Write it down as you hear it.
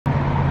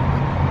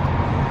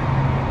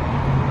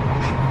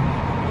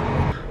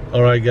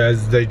Alright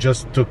guys, they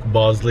just took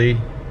Bosley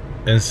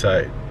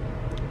inside,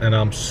 and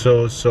I'm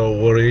so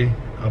worried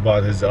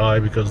about his eye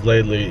because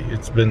lately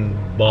it's been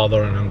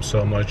bothering him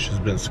so much. He's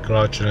been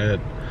scratching it.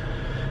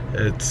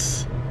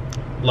 It's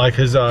like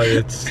his eye,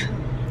 it's,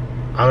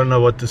 I don't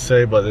know what to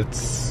say, but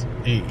it's,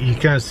 he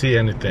can't see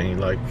anything.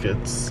 Like,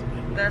 it's,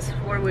 that's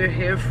what we're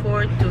here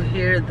for, to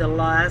hear the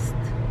last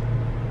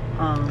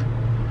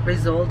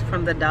result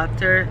from the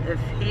doctor. If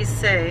he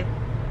say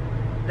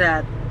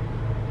that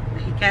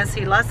he can't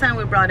see, last time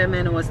we brought him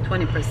in it was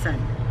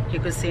 20% he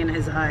could see in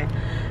his eye.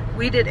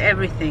 We did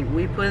everything.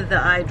 We put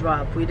the eye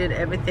drop, we did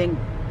everything,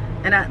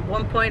 and at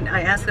one point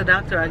I asked the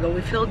doctor, I go,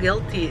 we feel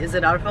guilty, is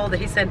it our fault?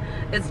 He said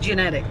it's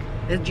genetic,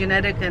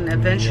 and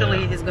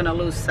eventually he's gonna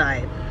lose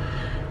sight.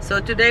 So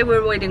today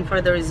we're waiting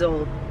for the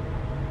result.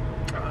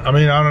 I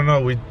mean, I don't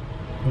know,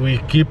 we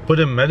keep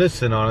putting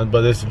medicine on it,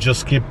 but it's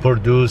just keep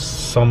produce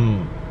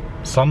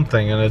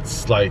something, and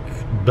it's like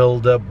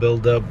build up,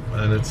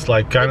 and it's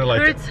like kind of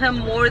like hurts him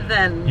more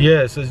than,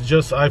 yes, it's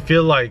just, I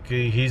feel like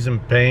he's in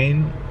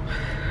pain.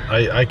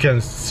 I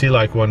can see,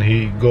 like, when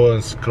he go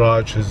and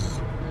scratch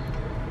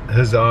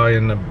his eye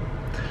in the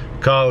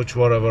couch,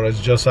 whatever. It's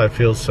just, I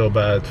feel so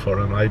bad for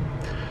him.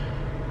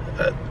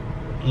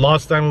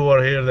 Last time we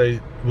were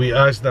here, we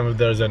asked them if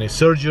there's any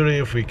surgery,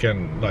 if we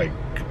can, like,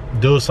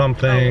 do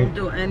something.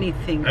 We'll do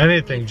anything.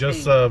 Anything.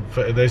 Just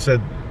they said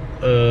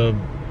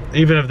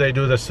even if they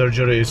do the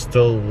surgery, it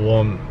still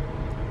won't,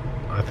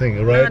 I think,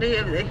 right?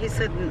 He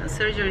said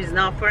surgery is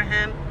not for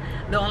him.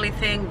 The only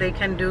thing they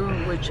can do,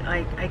 which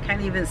I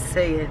can't even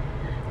say it,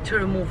 to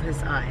remove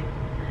his eye.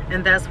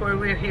 And that's what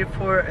we're here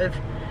for.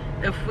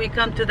 If we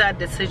come to that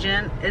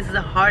decision, it's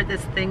the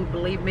hardest thing,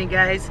 believe me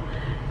guys.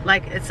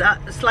 Like, it's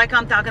like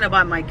I'm talking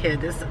about my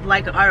kid. It's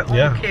like our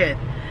own kid.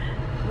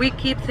 We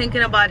keep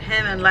thinking about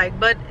him, and like,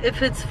 but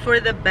if it's for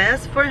the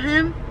best for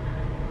him,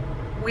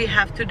 we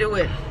have to do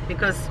it,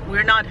 because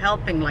we're not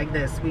helping like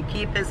this. We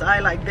keep his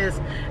eye like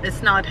this,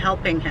 it's not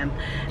helping him.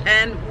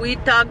 And we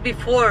talked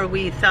before,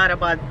 we thought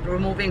about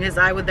removing his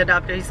eye with the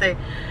doctor. He said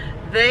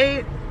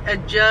they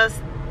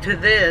adjust to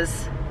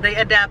this, they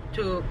adapt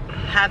to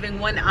having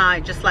one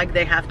eye just like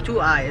they have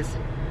two eyes.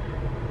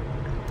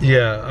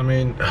 Yeah, I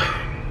mean,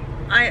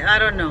 I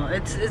don't know,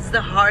 it's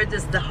the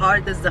hardest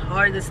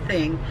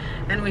thing,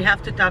 and we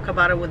have to talk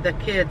about it with the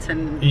kids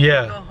and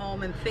go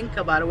home and think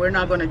about it. We're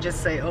not going to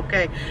just say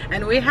okay,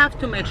 and we have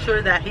to make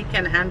sure that he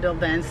can handle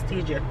the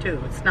anesthesia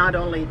too. It's not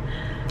only,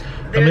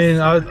 I mean,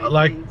 I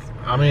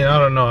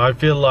don't know, I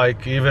feel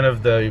like even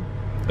if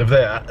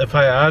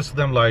I ask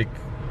them, like,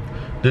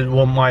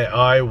 will my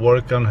eye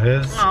work on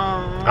his,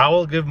 I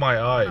will give my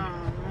eye.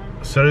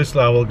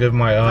 Seriously, I will give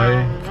my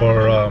eye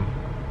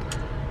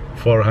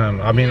for him.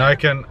 I mean, I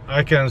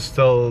can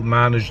still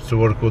manage to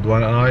work with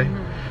one eye,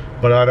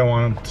 but I don't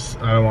want to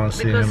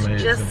see him in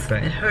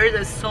pain. It hurts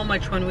us so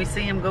much when we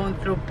see him going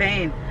through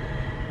pain.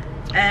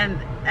 And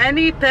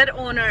any pet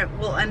owner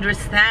will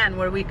understand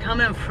where we're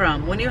coming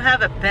from. When you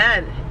have a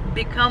pet,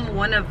 become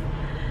one of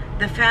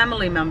the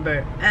family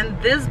member. And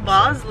this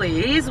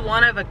Bosley, he's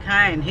one of a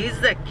kind. He's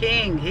the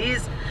king.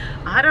 He's,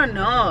 I don't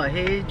know,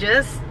 he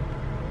just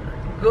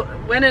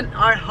went in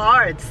our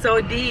hearts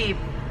so deep.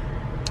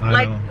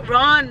 Like,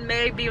 Ron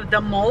may be the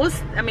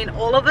most, I mean,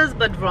 all of us,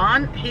 but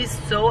Ron, he's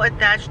so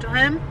attached to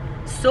him,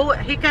 so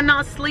he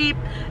cannot sleep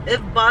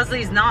if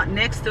Bosley's not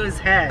next to his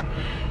head.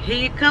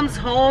 He comes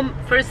home,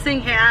 first thing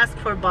he asks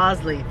for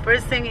Bosley,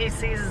 first thing he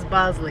sees is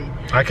Bosley.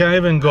 I can't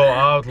even go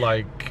out,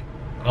 like,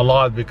 a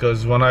lot,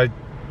 because when I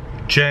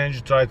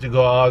try to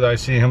go out, I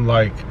see him,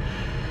 like,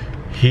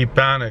 he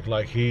panic,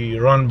 like, he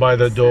run by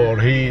the door,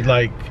 he,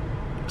 like,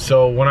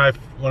 so when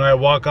I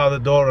walk out the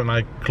door and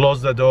I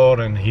close the door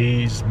and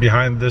he's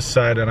behind this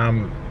side and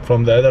I'm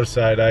from the other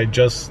side, I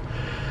just,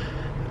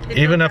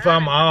 even if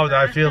I'm out,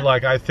 I feel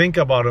like I think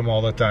about him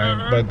all the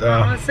time.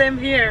 But same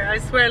here. I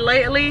swear,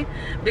 lately,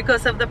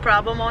 because of the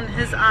problem on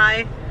his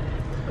eye,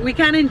 we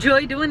can't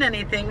enjoy doing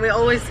anything. We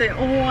always say,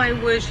 oh, I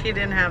wish he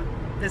didn't have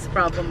this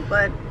problem.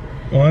 But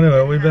well,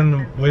 anyway,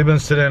 we've been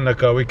sitting in the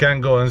car. We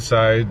can't go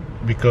inside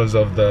because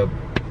of the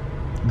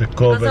COVID.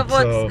 Because of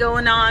what's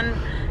going on.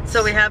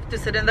 So we have to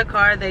sit in the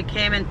car. They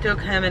came and took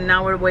him, and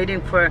now we're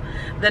waiting for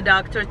the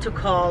doctor to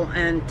call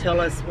and tell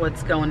us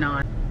what's going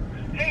on.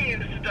 Hey,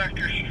 this is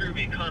Dr.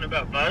 Struby calling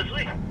about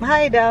Bosley.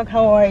 Hi, Doc.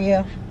 How are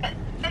you?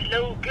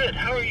 Hello, good.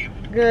 How are you?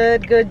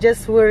 Good, good.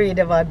 Just worried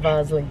about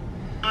Bosley.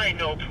 I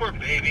know, poor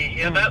baby.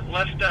 Yeah, that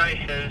left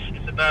eye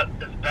is about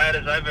as bad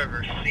as I've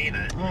ever seen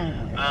it.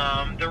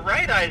 The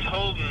right eye's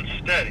holding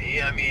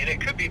steady. I mean, it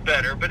could be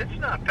better, but it's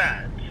not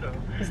bad. So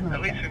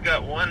at least we've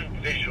got one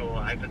visual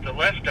eye, but the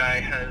left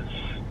eye has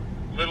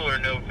little or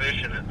no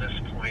vision at this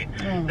point.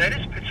 That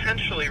is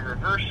potentially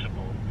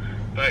reversible,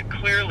 but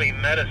clearly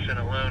medicine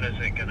alone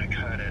isn't going to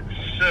cut it.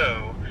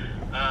 So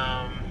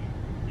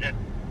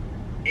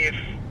if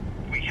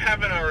we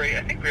haven't already,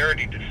 I think we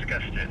already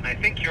discussed it, and I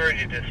think you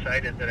already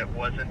decided that it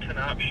wasn't an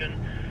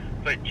option,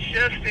 but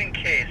just in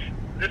case,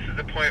 this is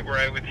the point where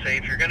I would say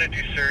if you're going to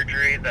do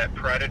surgery, that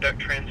parotid duct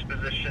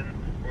transposition,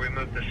 where we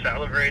move the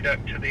salivary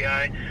duct to the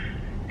eye,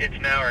 it's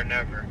now or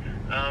never.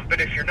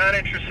 But if you're not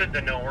interested,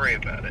 then don't worry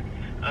about it.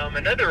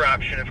 Another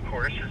option, of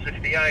course, is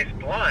if the eye is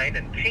blind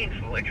and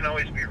painful, it can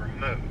always be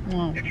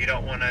removed. If you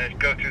don't want to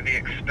go through the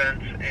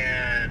expense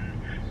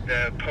and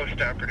the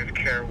post-operative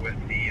care with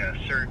the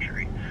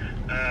surgery.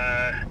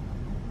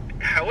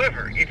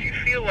 However, if you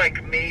feel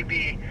like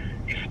maybe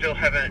you still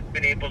haven't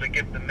been able to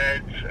give the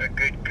meds a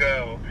good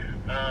go,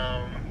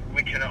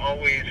 we can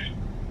always,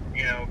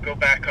 go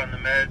back on the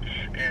meds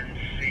and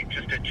see,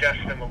 just adjust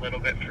them a little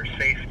bit for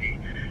safety,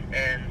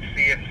 and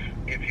see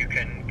if you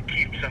can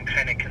keep some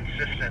kind of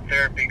consistent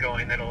therapy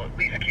going that'll at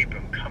least keep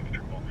them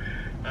comfortable.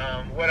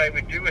 What I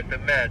would do with the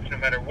meds, no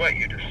matter what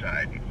you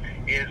decide,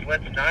 is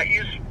let's not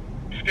use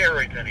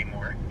steroids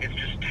anymore. It's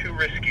just too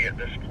risky at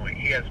this point.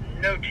 He has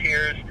no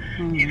tears.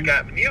 He's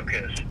got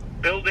mucus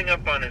building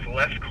up on his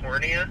left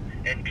cornea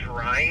and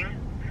drying,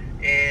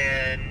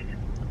 and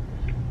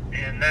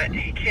that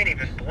he can't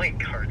even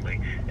blink hardly,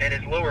 and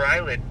his lower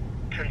eyelid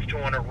tends to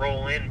want to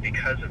roll in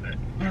because of it.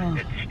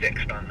 It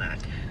sticks on that.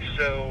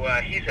 So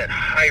he's at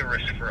high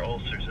risk for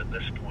ulcers at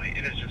this point.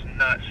 It is just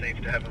not safe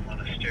to have him on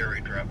a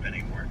steroid drop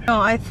anymore. No,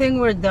 I think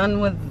we're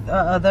done with the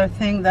other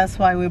thing. That's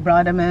why we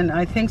brought him in.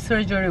 I think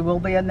surgery will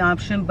be an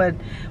option, but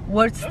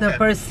what's the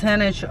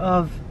percentage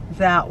of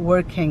that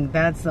working?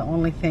 That's the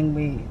only thing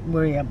we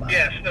worry about.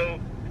 Yeah, so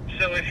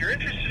if you're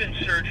interested in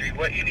surgery,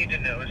 what you need to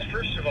know is,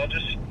 first of all,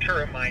 just to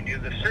remind you,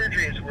 the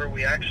surgery is where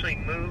we actually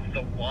move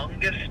the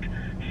longest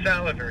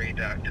salivary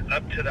duct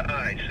up to the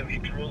eye, so he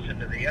drools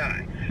into the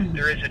eye.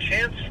 There is a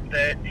chance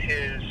that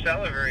his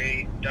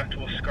salivary duct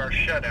will scar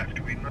shut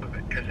after we move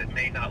it, because it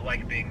may not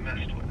like being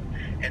messed with,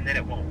 and then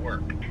it won't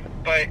work.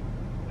 But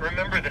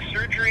remember, the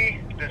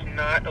surgery does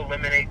not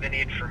eliminate the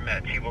need for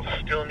meds. He will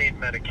still need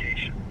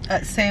medication.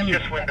 Same.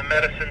 Just when the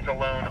medicines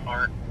alone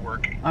aren't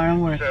working.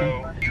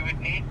 So you would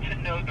need to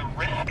know the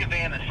risk of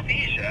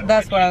anesthesia.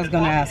 That's what I was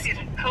going to ask. As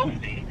long as he's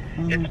healthy,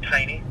 it's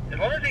tiny. As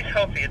long as he's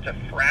healthy, it's a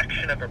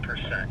fraction of a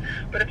percent.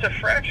 But it's a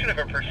fraction of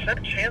a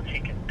percent chance he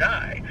can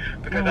die,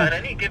 because on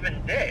any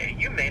given day,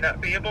 you may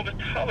not be able to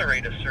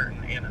tolerate a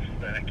certain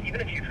anesthetic,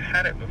 even if you've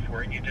had it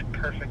before and you did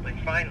perfectly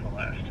fine the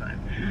last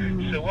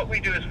time. So what we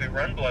do is we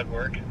run blood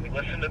work, we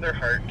listen to their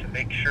heart to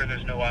make sure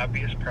there's no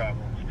obvious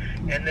problems,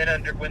 and then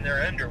when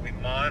they're under, we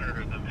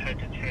monitor them head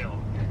to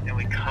tail, and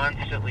we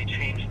constantly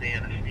change the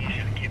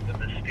anesthesia to keep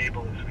them as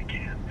stable as we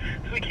can.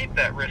 So we keep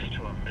that risk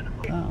to a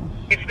minimum.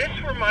 If this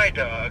were my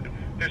dog,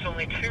 there's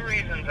only two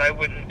reasons I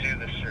wouldn't do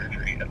the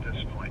surgery at this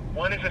point.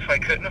 One is if I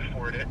couldn't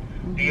afford it.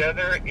 The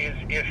other is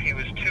if he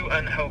was too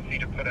unhealthy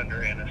to put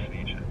under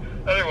anesthesia.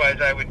 Otherwise,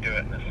 I would do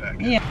it in a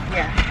second.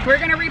 Yeah. We're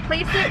going to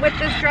replace it with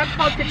this drug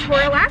called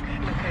Ketorolac.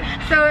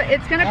 So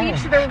it's going to be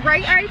to the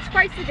right eye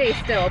twice a day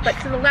still, but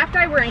to the left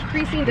eye we're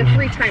increasing to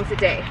 3 times a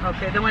day.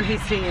 Okay, the one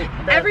he's seeing.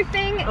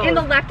 Everything in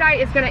the left eye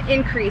is going to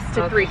increase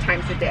to 3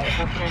 times a day.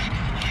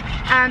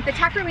 The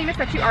tacrolimus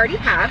that you already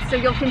have, so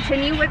you'll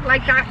continue with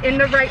like that in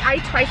the right eye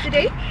twice a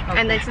day,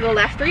 and then to the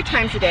left 3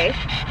 times a day.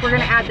 We're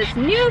going to add this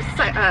new,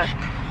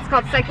 it's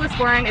called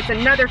cyclosporine. It's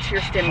another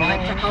tear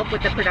stimulant to help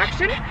with the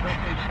production,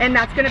 and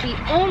that's going to be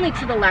only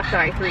to the left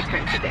eye 3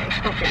 times a day.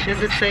 Okay,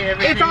 does it say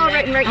everything? It's all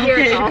written right here,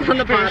 it's all on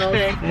the bottle.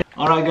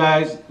 All right,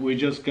 guys, we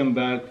just came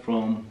back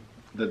from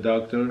the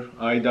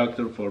eye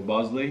doctor for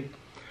Bosley,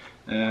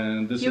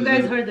 and this You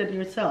guys heard it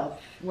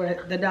yourself,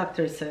 what the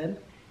doctor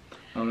said.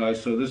 Alright,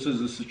 so this is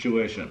the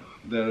situation.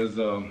 There is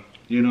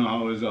you know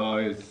how his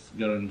eye is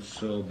getting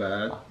so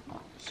bad.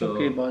 So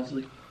okay,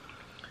 Bosley.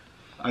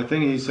 I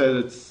think he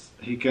said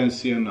he can't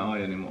see an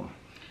eye anymore.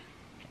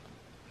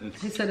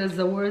 He said it's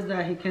the worst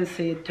that he can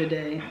see it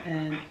today,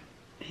 and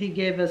he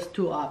gave us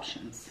 2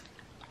 options.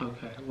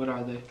 Okay, what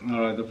are they?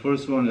 Alright, the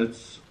first one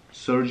is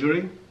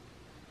surgery,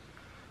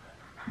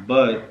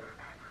 but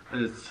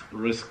it's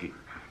risky.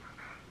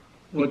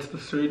 What's the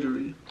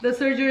surgery? The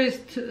surgery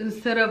is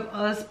instead of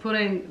us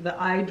putting the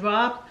eye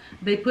drop,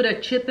 they put a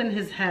chip in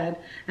his head,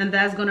 and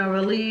that's going to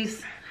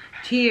release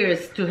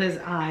tears to his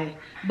eye.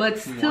 But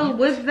still,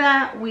 with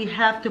that, we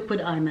have to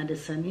put eye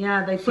medicine.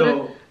 Yeah, they put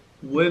it.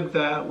 With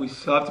that, we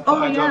still have to put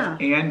eye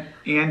drops,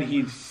 and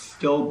he's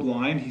still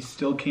blind. He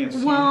still can't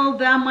see. Well,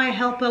 that might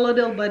help a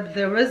little, but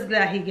the risk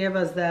that he gave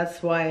us,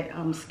 that's why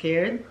I'm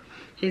scared.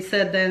 He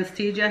said the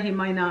anesthesia, he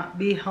might not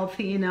be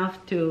healthy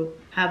enough to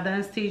have the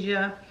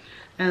anesthesia.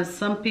 And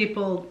some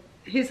people,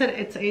 he said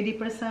it's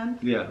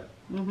 80%. Yeah.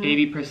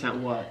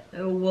 80% what?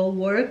 It will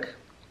work.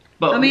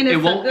 But I mean,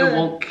 it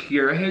won't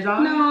cure his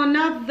eye? No,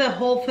 not the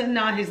whole thing.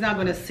 No, he's not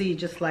going to see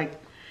just like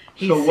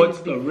he So sees what's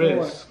the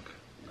before. risk?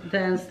 The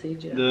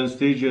anesthesia. The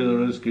anesthesia, the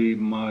risk he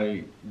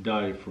might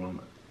die from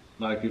it.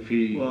 Like if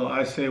he... Well,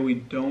 I say we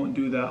don't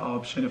do that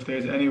option. If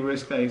there's any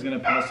risk that he's going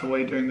to pass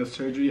away during the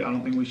surgery, I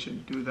don't think we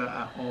should do that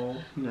at all.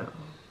 No.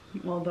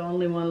 Well, the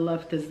only one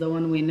left is the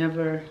one we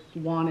never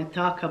want to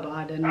talk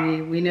about,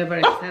 and we never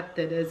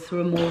accepted. It's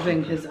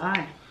removing his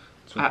eye.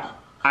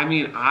 I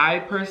mean,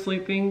 I personally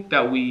think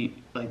that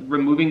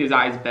removing his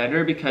eye is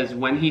better, because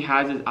when he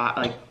has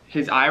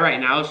his eye right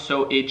now is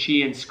so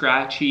itchy and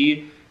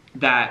scratchy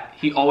that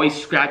he always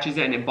scratches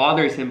it and it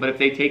bothers him. But if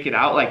they take it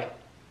out,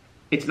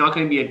 it's not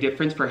going to be a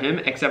difference for him,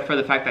 except for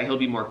the fact that he'll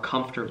be more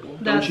comfortable.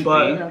 That's Don't you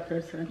what think? the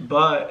doctor said.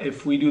 But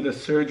if we do the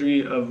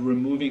surgery of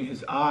removing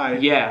his eye,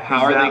 Yeah,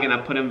 how are that- they going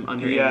to put him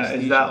under Yeah,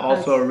 anesthesia? is that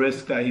also a That's-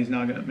 risk that he's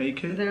not gonna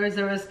make it? There is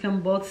a risk in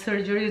both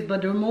surgeries,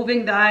 but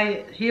removing the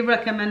eye, he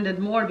recommended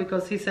more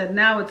because he said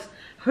now it's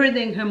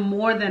hurting him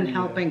more than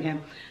helping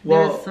him.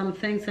 Well- There's some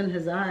things in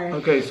his eye.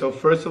 Okay, so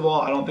first of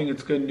all, I don't think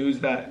it's good news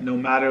that no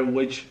matter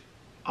which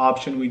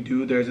option we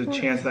do, there's a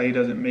chance that he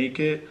doesn't make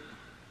it.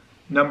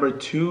 Number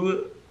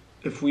two,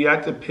 if we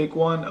had to pick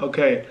one,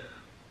 okay,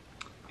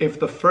 if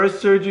the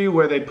first surgery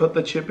where they put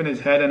the chip in his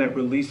head and it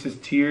releases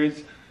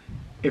tears,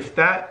 if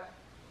that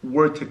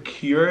were to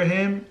cure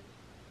him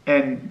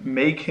and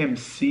make him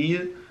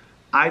see,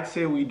 I'd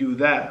say we do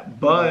that.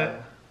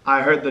 But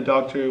I heard the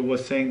doctor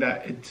was saying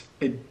that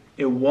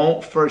it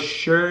won't for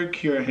sure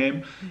cure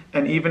him,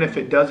 and even if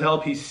it does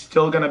help, he's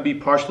still gonna be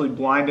partially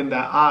blind in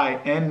that eye.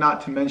 And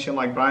not to mention,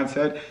 like Brian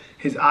said,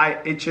 his eye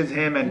itches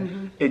him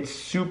and it's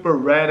super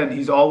red and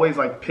he's always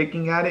like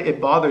picking at it. It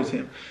bothers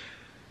him.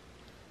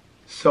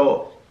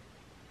 So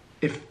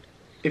if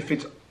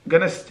it's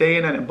gonna stay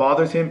in and it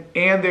bothers him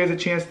and there's a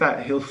chance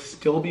that he'll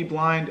still be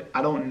blind,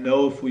 I don't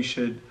know if we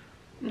should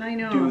I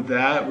know. do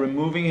that.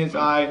 Removing his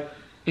eye,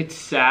 It's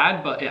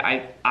sad, but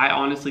I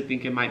honestly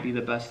think it might be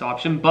the best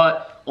option,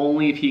 but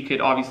only if he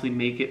could obviously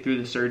make it through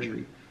the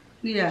surgery.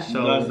 Yeah.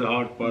 So That's the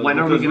hard part. when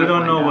are we Because gonna don't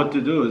find know out? what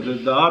to do.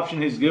 The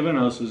option he's given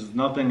us is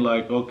nothing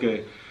like,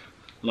 okay,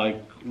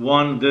 like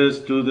 1 this,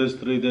 2 this,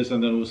 3 this,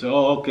 and then we'll say,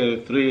 oh,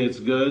 okay, 3 it's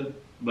good.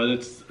 But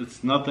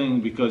it's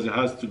nothing because it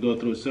has to go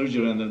through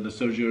surgery, and then the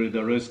surgery,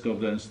 the risk of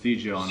the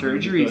anesthesia on him,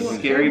 Surgery is because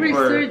scary. Every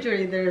for-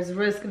 surgery, there's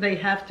risk. They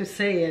have to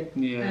say it.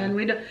 Yeah. And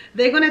we don't.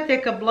 They're gonna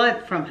take a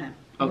blood from him,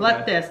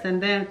 blood Okay. test,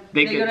 and then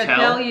They they're can gonna tell?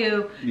 tell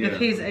you Yeah. if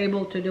he's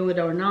able to do it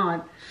or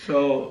not.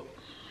 so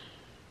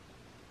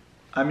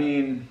I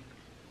mean,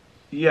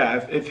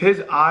 yeah, if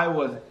his eye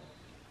was,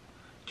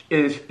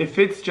 if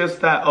it's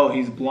just that, oh,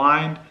 he's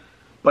blind,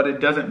 but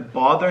it doesn't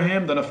bother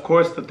him, then of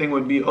course the thing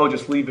would be, oh,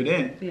 just leave it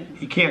in. Yeah.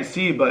 He can't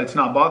see, but it's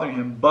not bothering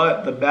him.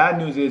 But the bad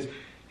news is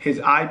his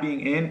eye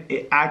being in,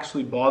 it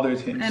actually bothers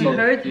him. And So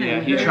hurt him.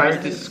 Yeah, he hurt tries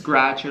him. to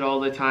scratch it all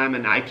the time,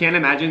 and I can't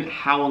imagine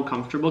how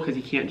uncomfortable because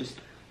he can't just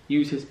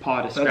use his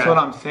paw to scratch. that's what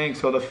I'm saying.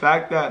 So the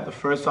fact that the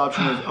first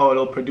option is, oh,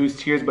 it'll produce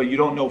tears, but you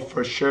don't know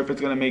for sure if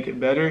it's gonna make it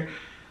better.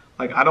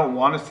 Like, I don't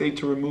want to say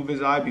to remove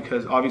his eye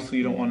because obviously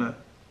you don't want to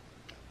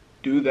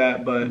do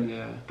that, but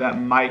Yeah. that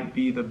might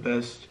be the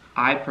best.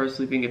 I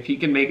personally think if he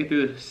can make it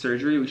through the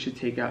surgery, we should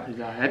take out his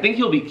eye. I think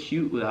he'll be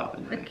cute without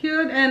an eye.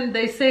 Cute, and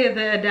they say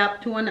they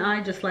adapt to one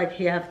eye just like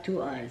he have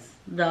 2 eyes.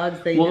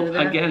 Dogs, they Well, do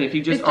that. again, if he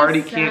just It's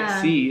already sad.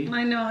 can't see.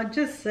 I know, it's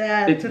just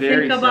sad It's to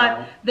very think about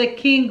sad. the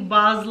King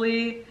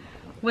Bosley.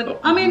 With, Oh.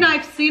 I mean,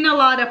 I've seen a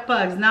lot of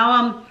pugs. Now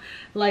I'm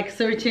like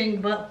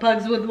searching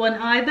pugs with one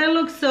eye. They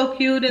look so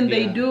cute, and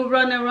they Yeah. do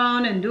run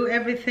around and do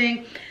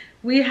everything.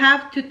 We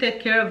have to take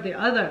care of the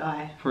other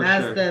eye. For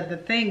That's sure. the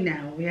thing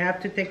now. We have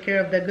to take care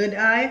of the good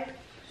eye.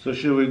 So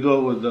should we go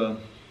with the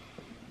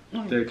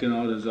taking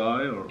out his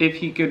eye, or If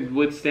he could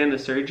withstand the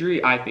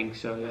surgery, I think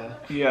so, yeah.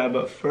 Yeah,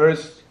 but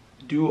first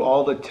do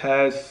all the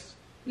tests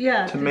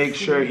Yeah. to make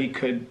see. sure he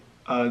could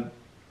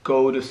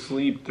go to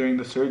sleep during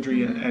the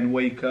surgery and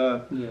wake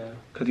up, Yeah.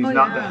 because he's Oh,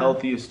 not the yeah.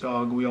 healthiest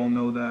dog. We all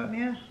know that.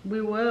 Yeah,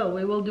 we will.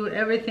 We will do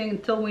everything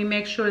until we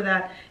make sure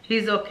that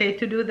he's okay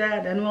to do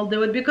that, and we'll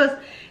do it. Because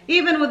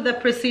even with the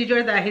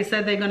procedure that he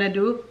said they're gonna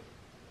do,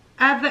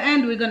 at the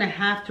end we're gonna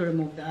have to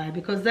remove the eye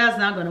because that's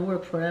not gonna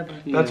work forever.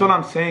 That's what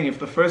I'm saying. If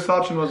the first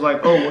option was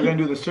like, oh, we're gonna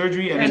do the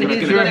surgery and, And it's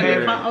he's gonna cure gonna be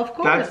him, fine, of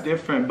course. that's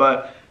different.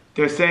 But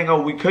they're saying,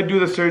 oh, we could do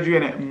the surgery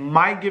and it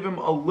might give him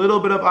a little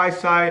bit of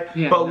eyesight,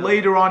 Yeah, but no.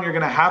 later on you're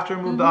gonna have to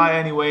remove the eye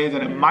anyways,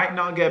 and it might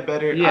not get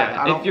better.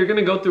 Yeah, I don't, if you're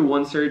gonna go through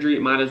one surgery,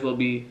 it might as well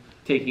be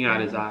taking out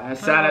his eye. As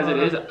sad as it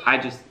is,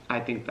 I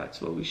think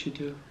that's what we should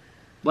do.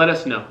 Let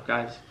us know,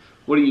 guys.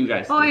 What do you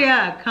guys think? Oh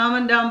yeah,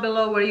 comment down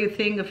below where you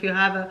think if you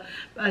have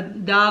a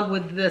dog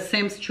with the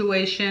same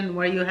situation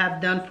where you have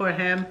done for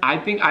him. I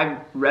think I've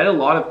read a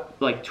lot of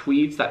like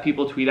tweets that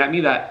people tweet at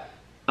me that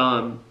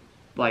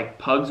like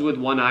pugs with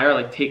one eye are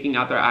like taking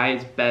out their eye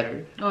is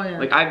better. Oh yeah.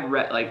 Like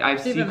I've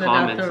seen Even the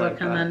comments doctor like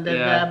recommended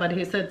that. that, but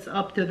he said it's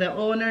up to the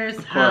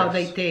owners how course.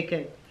 they take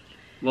it.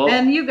 Well,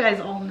 And you guys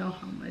all know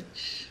how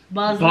much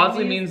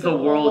Bosley means the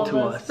world to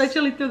all of us.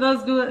 especially to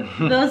those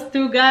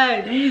two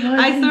guys.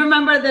 I still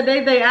remember the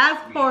day they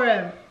asked for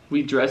him.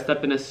 we dressed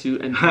up in a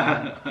suit and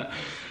tie.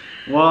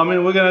 well, I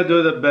mean, we're gonna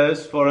do the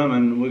best for him,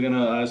 and we're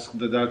gonna ask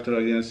the doctor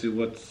again, see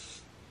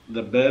what's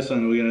the best,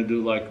 and we're gonna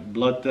do like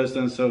blood test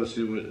and stuff,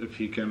 see if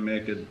he can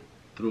make it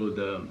through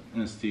the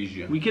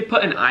anesthesia. We could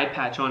put an eye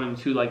patch on him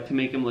too, like to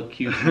make him look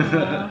cute.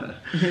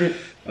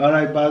 All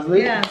right,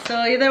 Bosley. Yeah, so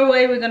either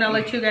way, we're gonna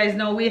let you guys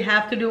know we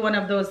have to do one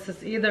of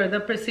those, either the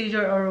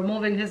procedure or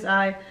removing his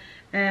eye,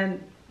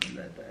 and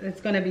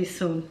it's gonna be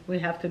soon. We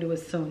have to do it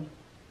soon.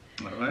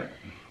 All right.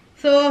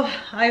 So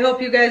I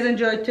hope you guys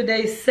enjoyed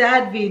today's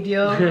sad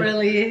video.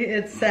 Really,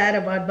 it's sad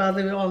about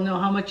Bosley. We all know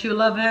how much you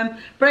love him.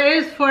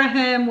 Prayers for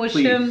him. Wish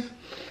Please. him,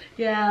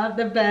 yeah,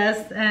 the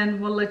best, and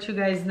we'll let you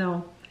guys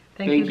know.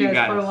 Thank you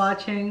guys for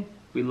watching.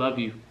 We love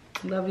you.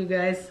 Love you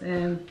guys,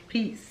 and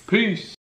peace. Peace.